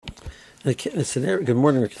Good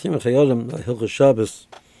morning, Hilchos Shabbos,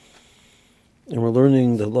 and we're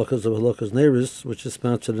learning the Hadlakas of Hadlakas Neiros, which is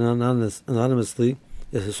sponsored anonymously.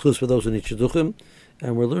 It's a schus for those who need shidduchim,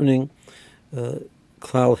 and we're learning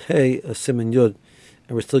Klal Siman and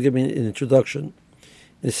we're still giving an introduction.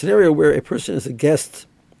 In a scenario where a person is a guest,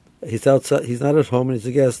 he's outside, he's not at home, and he's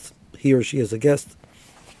a guest, he or she is a guest.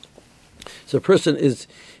 So a person is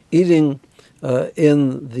eating by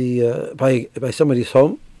somebody's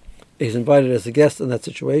home. He's invited as a guest in that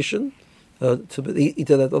situation to eat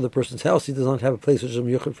at that other person's house. He does not have a place which is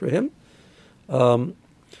miyuchad for him.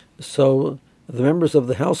 So the members of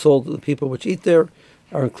the household, the people which eat there,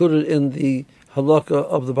 are included in the halakha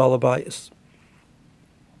of the balabayas.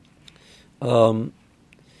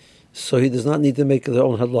 So he does not need to make their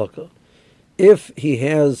own halakha. If he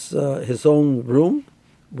has his own room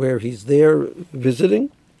where he's there visiting,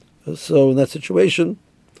 so in that situation,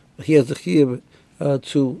 he has the chiyuv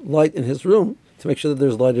to light in his room, to make sure that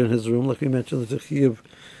there's light in his room, like we mentioned, there's a chiyuv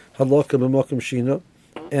halakha b'makom shina,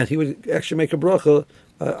 and he would actually make a bracha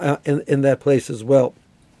in that place as well.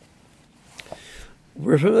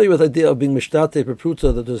 We're familiar with the idea of being mishtate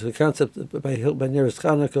bepruta, that there's a concept by Neiros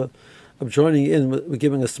Chanukah of joining in with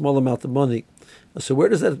giving a small amount of money. So where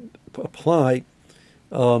does that apply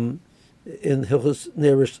in Hilchos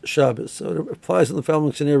Neiros Shabbos? So it applies in the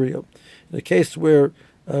following scenario. In a case where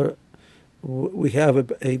we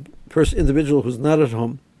have a person, individual who's not at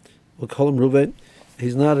home, we'll call him Reuven.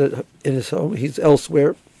 He's not in his home, he's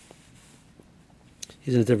elsewhere.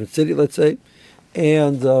 He's in a different city, let's say,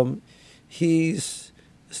 and he's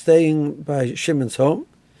staying by Shimon's home,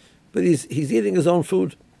 but he's eating his own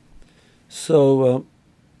food. So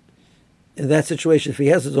in that situation, if he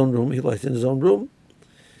has his own room, he lights in his own room.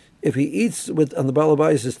 If he eats on the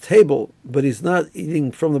balabayas' table, but he's not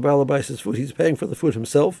eating from the balabayas' food, he's paying for the food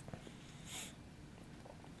himself.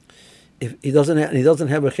 If he doesn't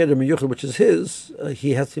have a cheder miyuchad, which is his,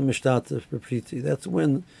 he has to mishtatef b'priti. That's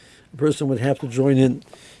when a person would have to join in.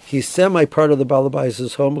 He's semi-part of the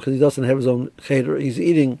balabayas' home because he doesn't have his own cheder. He's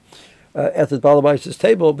eating at the balabayas'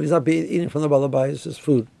 table, but he's not eating from the balabayas'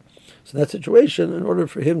 food. So in that situation, in order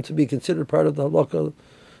for him to be considered part of the halakha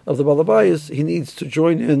of the balabayas, he needs to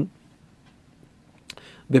join in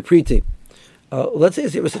b'priti. Let's say you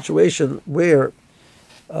have a situation where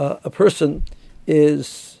a person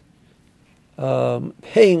is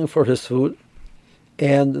paying for his food,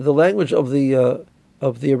 and the language of the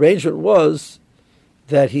arrangement was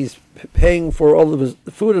that he's paying for all of his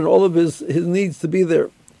food and all of his needs to be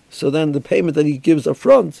there. So then the payment that he gives up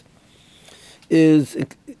front is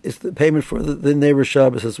the payment for the Neiros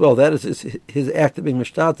Shabbos as well. That is his act of being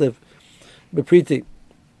mishtatev b'priti.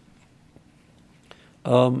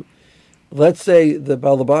 Let's say the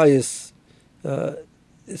balabayas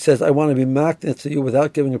says, I want to be makneh to you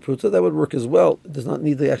without giving a pruta. That would work as well. It does not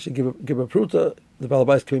need to actually give a pruta. The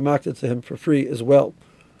balabayas can be makneh to him for free as well.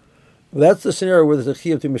 That's the scenario where there's a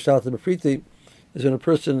chiyuv to mishtatev b'priti, is when a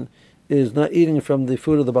person is not eating from the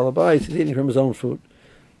food of the balabayas, he's eating from his own food.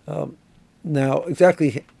 Now, what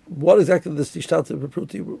exactly this mishtatev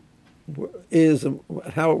b'priti is and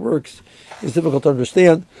how it works is difficult to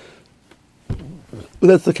understand. But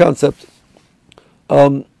that's the concept.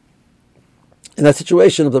 In that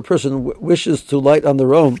situation, if the person wishes to light on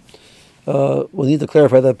their own, we'll need to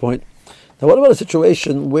clarify that point. Now, what about a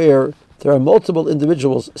situation where there are multiple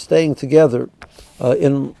individuals staying together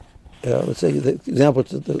let's say, the example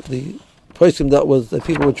the poskim dealt was that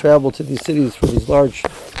people would travel to these cities for these large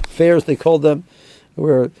fairs, they called them,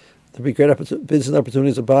 where there'd be great business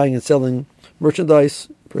opportunities of buying and selling merchandise.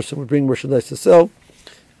 A person would bring merchandise to sell,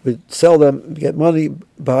 would sell them, get money,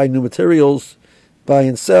 buy new materials, buy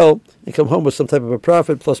and sell, and come home with some type of a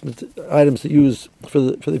profit plus items to use for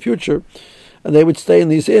the future. And they would stay in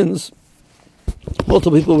these inns.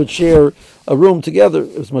 Multiple people would share a room together.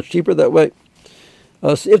 It was much cheaper that way.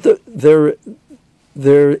 So if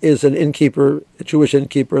there is an innkeeper, a Jewish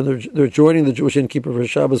innkeeper, and they're joining the Jewish innkeeper for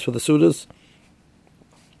Shabbos for the Sudas,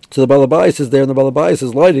 so the balabayas is there and the balabayas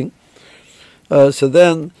is lighting. So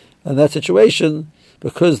then, in that situation,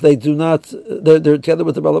 because they're together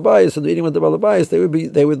with the balabayas and they're eating with the balabayas, they would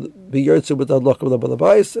be yotze with the halakha of the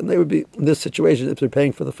balabayas, and they would be in this situation, if they're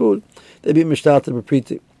paying for the food, they'd be mishtatev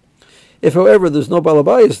b'priti. If, however, there's no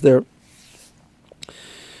balabayas there,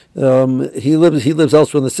 he lives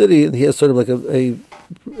elsewhere in the city, and he has sort of like a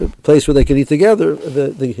place where they can eat together.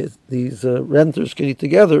 These renters can eat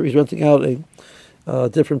together. He's renting out a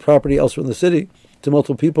different property elsewhere in the city to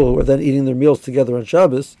multiple people who are then eating their meals together on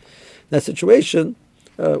Shabbos. In that situation,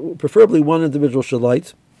 preferably one individual should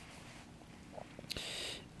light,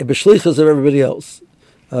 and b'shlichus of everybody else.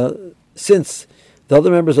 Since the other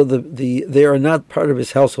members of they are not part of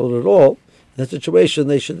his household at all. In that situation,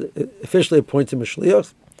 they should officially appoint him a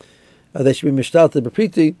shliach. They should be mishtat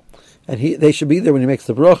bepriti, and they should be there when he makes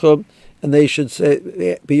the bracha, and they should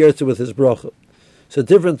be yurtze with his bracha. So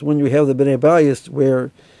different when you have the bnei bayis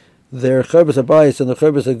where their charbas habayis and the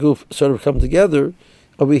charbas haguf sort of come together.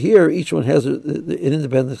 Over here, each one has an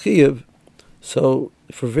independent chiyuv. So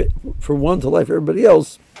for one to light for everybody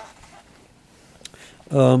else,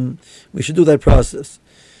 we should do that process.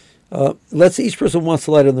 Let's say each person wants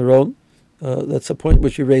to light on their own. That's a point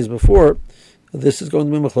which you raised before. This is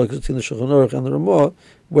going to be machlokes between the Shulchan Aruch and the Ramah,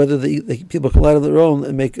 whether the people can light on their own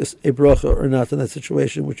and make a bracha or not in that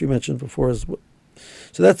situation, which we mentioned before as well.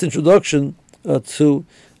 So that's the introduction to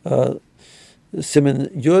Siman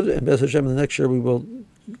Yud, and Be'ez Hashem, in the next year we will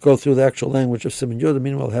go through the actual language of Siman Yud. And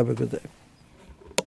meanwhile, have a good day.